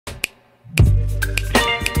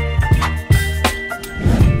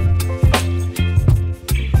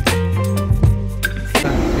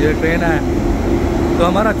ये ट्रेन है तो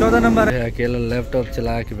हमारा 14 नंबर है। अकेला लैपटॉप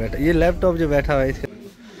चला के बैठा, ये लैपटॉप जो बैठा हुआ है इसके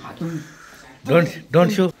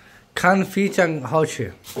डोंट शो खान फीचंग हाउस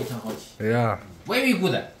या Very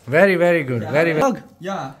good. very good very dog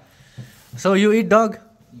Yeah. so you eat dog।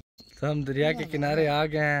 तो हम दरिया के किनारे आ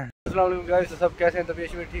गए हैं। अस्सलाम वालेकुम गाइस, तो सब कैसे हैं?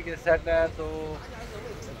 तबीयत में ठीक है, सेट है।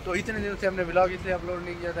 तो इतने दिनों से हमने व्लॉग इसलिए अपलोड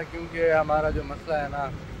नहीं किया था क्योंकि हमारा जो मसला है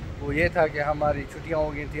ना वो ये था कि हमारी छुट्टियां हो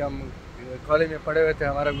गई थी, हम कॉलेज में पढ़े हुए थे,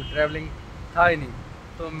 हमारा कोई ट्रैवलिंग था ही नहीं।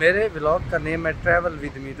 तो मेरे व्लॉग का नेम है ट्रैवल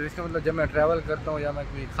विद मी। तो इसका मतलब जब मैं ट्रैवल करता हूँ या मैं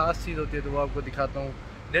कोई ख़ास चीज़ होती है तो वो आपको दिखाता हूँ।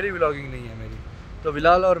 डेली व्लॉगिंग नहीं है मेरी। तो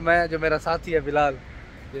बिलाल और मैं, जो मेरा साथी है बिलाल,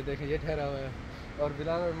 ये देखें ये ठहरा हुआ है, और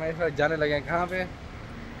बिलाल और मैं इस वक्त जाने लगे हैं कहाँ पे?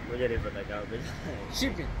 मुझे नहीं पता कहाँ पे।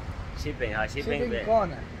 शिपिंग हाँ, शिपिंग पे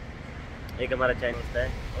कौन है? एक हमारा चाइनीज है,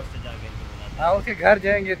 उससे जाके हाँ उसके घर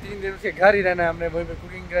जाएंगे। 3 दिन उसके घर ही रहना है हमने, वहीं पे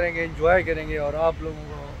कुकिंग करेंगे, एंजॉय करेंगे और आप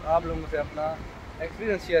लोगों से अपना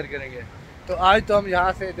एक्सपीरियंस शेयर करेंगे। तो आज तो हम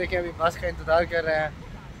यहाँ से देखें, अभी बस का इंतज़ार कर रहे हैं।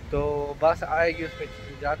 तो बस आएगी, उस पर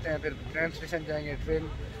जाते हैं, फिर ट्रेन स्टेशन जाएंगे। ट्रेन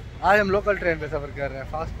आज हम लोकल ट्रेन पे सफ़र कर रहे हैं,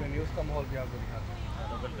 फास्ट ट्रेन, उसका माहौल भी आपको दिखाते हैं।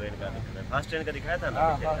 लोकल ट्रेन का दिखाना है, फास्ट ट्रेन का दिखाया था ना।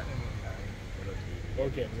 हाँ fast train.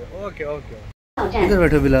 Okay okay okay. इधर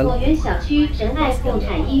बैठो बिलाल। हैं?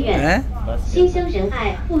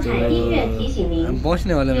 हम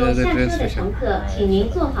पहुँचने वाले हैं ट्रेन स्टेशन।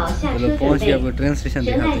 चलो पहुँच गया, आपको ट्रेन स्टेशन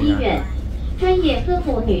दिखाते हैं।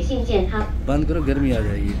 बंद करो, गर्मी आ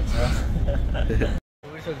जाएगी। तो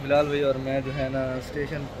इस वक्त बिलाल भाई और मैं जो है ना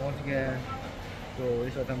स्टेशन पहुँच गए हैं। तो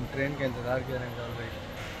इस वक्त हम ट्रेन का इंतज़ार कर रहे हैं। बिलाल भाई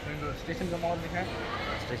स्टेशन का माहौल दिखाएं।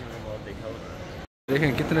 स्टेशन का माहौल देखा होगा,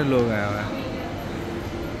 देखें कितने लोग आए हुए हैं।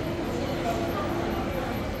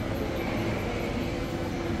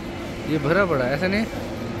 ये भरा पड़ा है, ऐसा नहीं?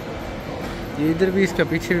 ये इधर भी, इसका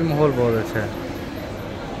पीछे भी माहौल बहुत अच्छा है।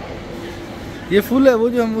 ये फुल है, वो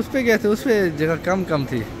जो हम उस पर गए थे उस पर जगह कम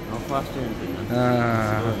थी। Fast train.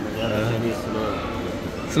 हाँ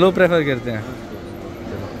स्लो प्रेफर करते हैं।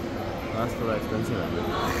 थोड़ा एक्सपेंसिव है।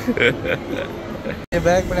 ये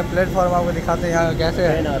बैक में प्लेटफॉर्म आपको दिखाते हैं यहाँ कैसे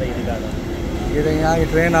है। ट्रेन आ रही है, दिखाना। ये देखिए यहाँ की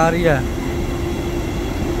ट्रेन आ रही है।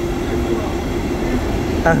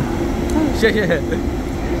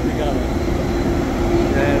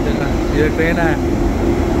 ये ट्रेन है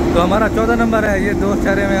तो हमारा 14 नंबर है। ये दोस्त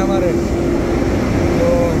ठहरे हुए हमारे। तो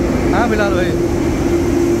हाँ बिलाल भाई,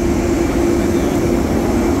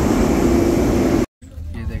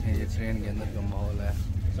 ये देखें ये ट्रेन के अंदर का माहौल है।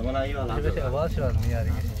 वैसे आवाज़ नहीं आ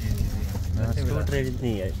रही किसी चीज़ की। ट्रेन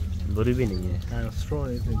इतनी है, बुरी भी नहीं है। हाँ स्ट्रॉ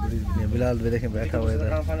इतनी बुरी भी नहीं है। बिलाल भी देखें बैठा हुआ है।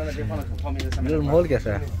 माहौल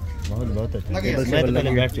कैसा है? बहुत बहुत अच्छा। मैं तो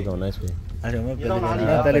पहले बैठ चुका हूँ ना इस पे। अच्छा मैं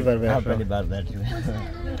पहली बार बैठा। पहली बार बैठ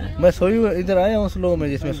चुका। मैं सोई इधर आया हूँ स्लो में,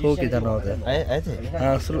 जिसमें सो के जाना होता है। ऐसे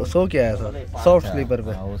हाँ सो के आया था, सॉफ्ट स्लीपर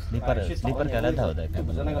पे। स्लीपर का अलग होता है।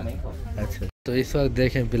 अच्छा तो इस वक्त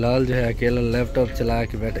देखें बिलाल जो है अकेला लैपटॉप चला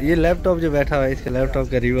के बैठा। ये लैपटॉप जो बैठा हुआ है, इसके लैपटॉप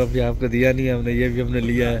का रिव्यू अभी आपको दिया नहीं है हमने, ये भी हमने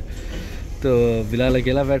लिया है। तो बिलाल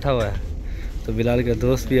अकेला बैठा हुआ है। तो बिलाल का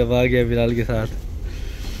दोस्त भी अब आ गया बिलाल के साथ।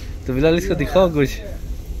 तो बिलाल इसको दिखाओ कुछ।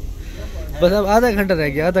 बस अब आधा घंटा रह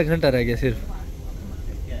गया, सिर्फ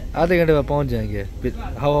आधे घंटे में पहुंच जाएंगे।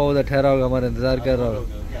 हवा उधर ठहरा होगा, हमारा इंतज़ार कर रहा होगा।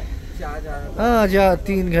 हाँ जा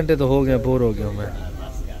 3 घंटे तो हो गए, बोर हो गया हूँ मैं।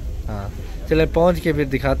 हाँ चले पहुंच के फिर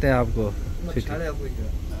दिखाते हैं आपको।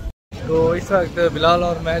 तो इस वक्त बिलाल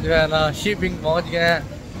और मैं जो है ना शिपिंग पहुंच गए हैं।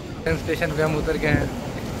 ट्रेन स्टेशन पे हम उतर गए हैं।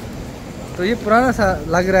 तो ये पुराना सा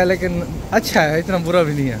लग रहा है लेकिन अच्छा है, इतना बुरा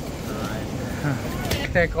भी नहीं है।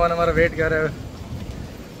 देखते हैं कौन हमारा वेट कर रहा है।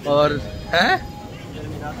 और हैं?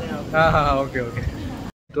 हाँ ओके।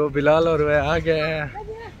 तो बिलाल और वह आ गए हैं।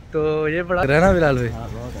 तो ये बड़ा रहना बिलाल भाई,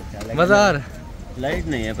 बहुत अच्छा मज़ा आ रहा। लाइट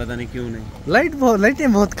नहीं है, पता नहीं क्यों नहीं।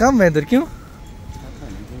 लाइटें बहुत कम है इधर, क्यों?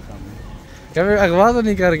 कभी अगवा तो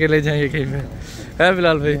नहीं करके ले जाएंगे कहीं पे, है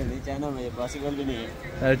बिलाल भाई? चाइना में ये पॉसिबल भी नहीं है।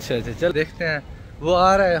 अच्छा चल देखते हैं। वो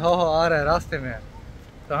आ रहा है, आ रहा है, रास्ते में है।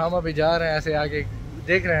 तो हम अभी जा रहे हैं ऐसे आगे,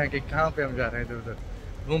 देख रहे हैं कि कहाँ पे हम जा रहे हैं। इधर उधर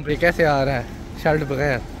घूम पे कैसे आ रहा है शर्ट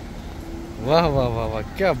बगैर। वाह वाह वाह वाह,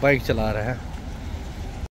 क्या बाइक चला रहा है।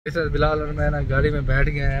 इस वक्त बिलाल और मैं ना गाड़ी में बैठ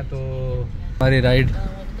गए हैं। तो हमारी राइड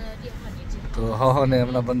तो हाँ ने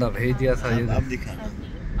अपना बंदा भेज दिया था। अब दिखा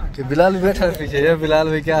कि बिलाल भी बैठा है पीछे। ये बिलाल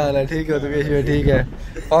भाई क्या हाल है? ठीक है? तो भी ठीक है।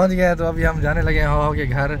 पहुंच गए हैं। तो अभी हम जाने लगे हैं हो के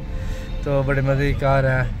घर। तो बड़े मज़े की कार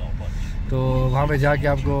है। तो वहाँ पे जाके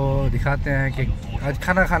आपको दिखाते हैं कि आज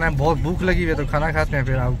खाना खाना है, बहुत भूख लगी हुई है। तो खाना खाते हैं,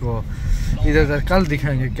 फिर आपको इधर उधर कल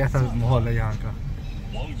दिखाएंगे कैसा माहौल है यहाँ का।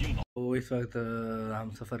 तो इस वक्त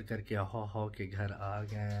हम सफ़र करके हो के घर आ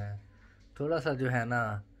गए हैं। थोड़ा सा जो है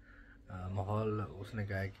ना माहौल, उसने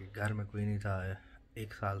कहा कि घर में कोई नहीं था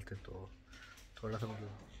 1 साल से, तो थोड़ा सा मतलब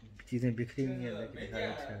चीज़ें बिखरी हुई हैं लेकिन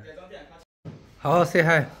अच्छा है। हाँ से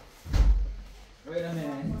हाय।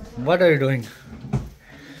 What are you doing?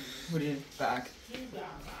 Put it back.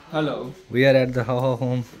 Hello. We are at the Haha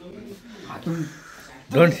home.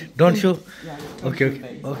 Don't show. Okay.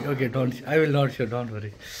 Don't. I will not show. Don't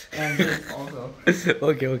worry. And this also.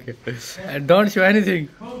 Okay. And don't show anything.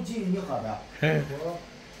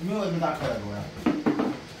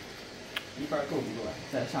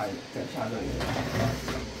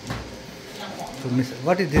 So, miss,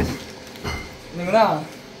 what is this?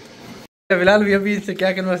 Bilal भी अभी इससे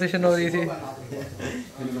क्या conversation हो रही थी?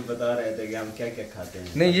 उनको बता रहे थे कि हम क्या क्या खाते हैं।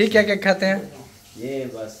 नहीं ये क्या क्या खाते हैं? ये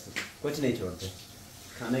बस कुछ नहीं छोड़ते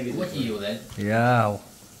खाने की। Ja.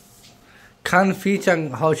 Kann Fichang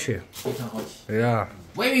Hausche. Ja.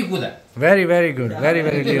 Very good. Very good. Very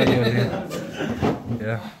good.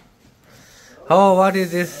 Yeah. Oh, what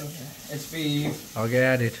is this? It's beef. Okay,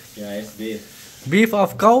 add it. Yeah, it's beef. Beef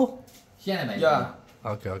of cow? Yeah.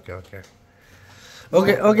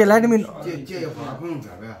 Okay, let me know.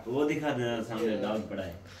 वो दिखा देना सामने dog पड़ा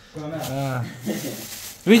है।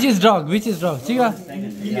 Which is dog? Chica?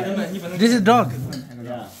 This is dog.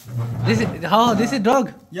 Yeah. This is dog?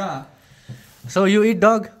 Yeah. So you eat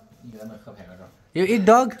dog? You eat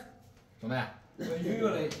dog?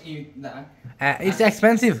 Usually eat that. It's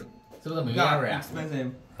expensive. Yeah,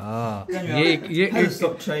 expensive. हाँ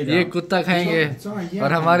ये कुत्ता खाएंगे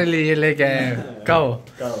और हमारे लिए ये लेके आए काऊ।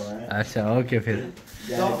 अच्छा ओके फिर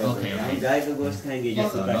गाय का गोश्त खाएंगे या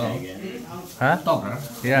कुत्ता खाएंगे? हाँ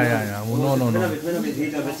या नो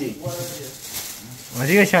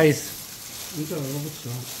मजी शाइस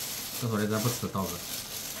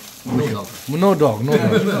no dog.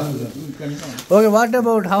 Okay, what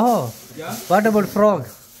about how? What about frog?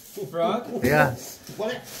 Frog? Yeah.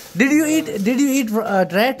 Did you eat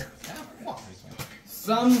rat?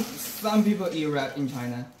 Some people eat rat in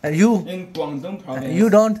China. And you? In Guangdong province. You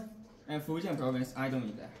don't? And Fujian province, I don't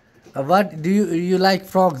eat that. What do you like?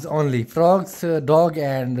 Frogs only? Frogs, dog,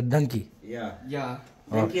 and donkey. Yeah. Yeah.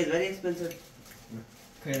 Donkey is very expensive.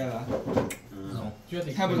 可以了吧？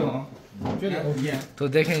看不懂。Yeah. तो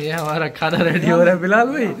देखें ये हमारा खाना ready हो रहा है बिलाल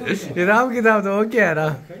भाई। इनाम किताब तो ओके है ना?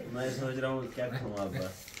 मैं सोच रहा हूँ क्या खाऊँ आप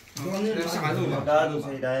बस।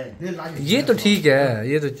 ये तो ठीक है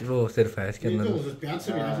ये तो वो सिर्फ है इसके अंदर।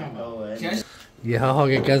 ये हाहो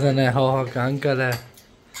के कजन है हाहो का अंकल है।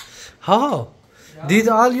 हाहो these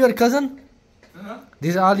all your cousin?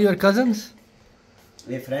 These all your cousins?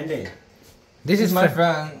 ये फ्रेंड है। This is my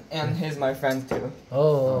friend and he's my friend too.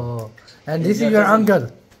 Oh, and this is your uncle?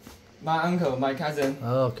 My uncle, my cousin.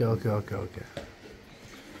 Okay.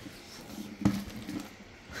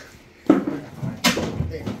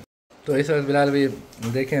 तो इस वक्त बिलाल भी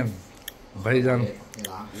देखें भाईजान ये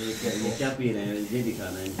क्या पी रहे हैं ये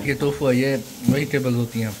दिखाना है। ये तोहफा ये वेजिटेबल्स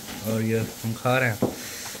होती हैं और ये हम खा रहे हैं।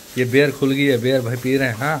 ये बेर खुल गई है बेर भाई पी रहे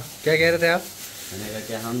हैं। हाँ क्या कह रहे थे आप? मैंने कहा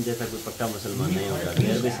कि हम जैसा कोई पक्का मुसलमान नहीं होगा।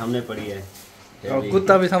 बेर भी सामने पड़ी है और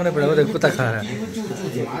कुत्ता भी सामने पड़ा है। कुत्ता खा रहा है।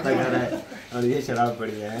 ये कुत्ता खा रहा है और ये शराब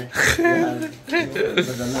पड़ी है।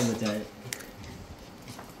 बदलना बचाए।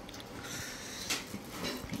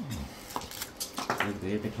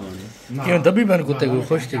 क्यों दबी बन कुत्ते को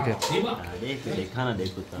खुश ठीक है। देख खाना देख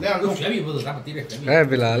कुत्ता है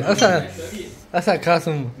बिलाल असा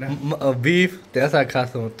खासुम बीफ ते असा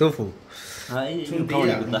खासुम टोफू। हाँ ये खाओ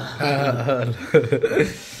कुत्ता।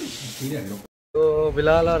 तो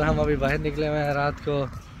बिलाल और हम अभी बाहर निकले हुए हैं रात को।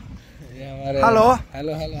 ये हमारे हेलो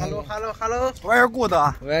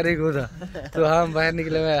वेरी गुड। तो हम बाहर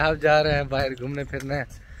निकले हुए हैं हम जा रहे हैं बाहर घूमने फिरने।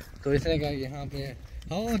 तो इसने कहा यहाँ पे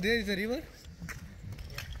हाँ there is a river.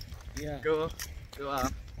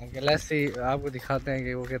 Okay let's see आपको दिखाते हैं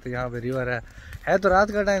कि वो कहते हैं यहाँ पे रिवर है तो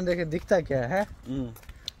रात का टाइम देखे दिखता क्या है।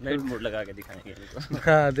 लाइट मोड लगा के दिखाएंगे इनको।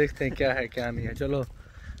 हाँ देखते हैं क्या है क्या नहीं है। चलो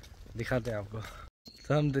दिखाते हैं आपको।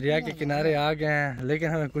 तो हम दरिया के किनारे आ गए हैं लेकिन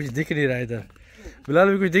हमें कुछ दिख नहीं रहा है इधर। बिलाल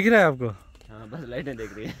भी कुछ दिख रहा है आपको? हाँ बस लाइटें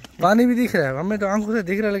दिख रही है। पानी भी दिख रहा है हमें तो आंखों से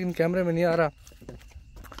दिख रहा है लेकिन कैमरे में नहीं आ रहा।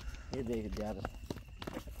 ये देख यार।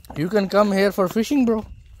 You can come here for fishing bro.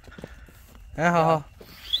 हाँ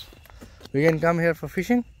we can come here for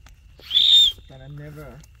fishing. But I never.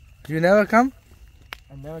 You never come?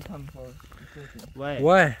 I never come for fishing.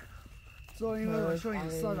 Why?做一个摄影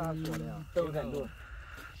色的佐料，都很多。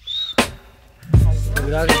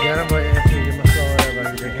 11 बजे ऐसे ये मसला हो रहा है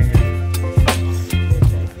बाकी देखेंगे।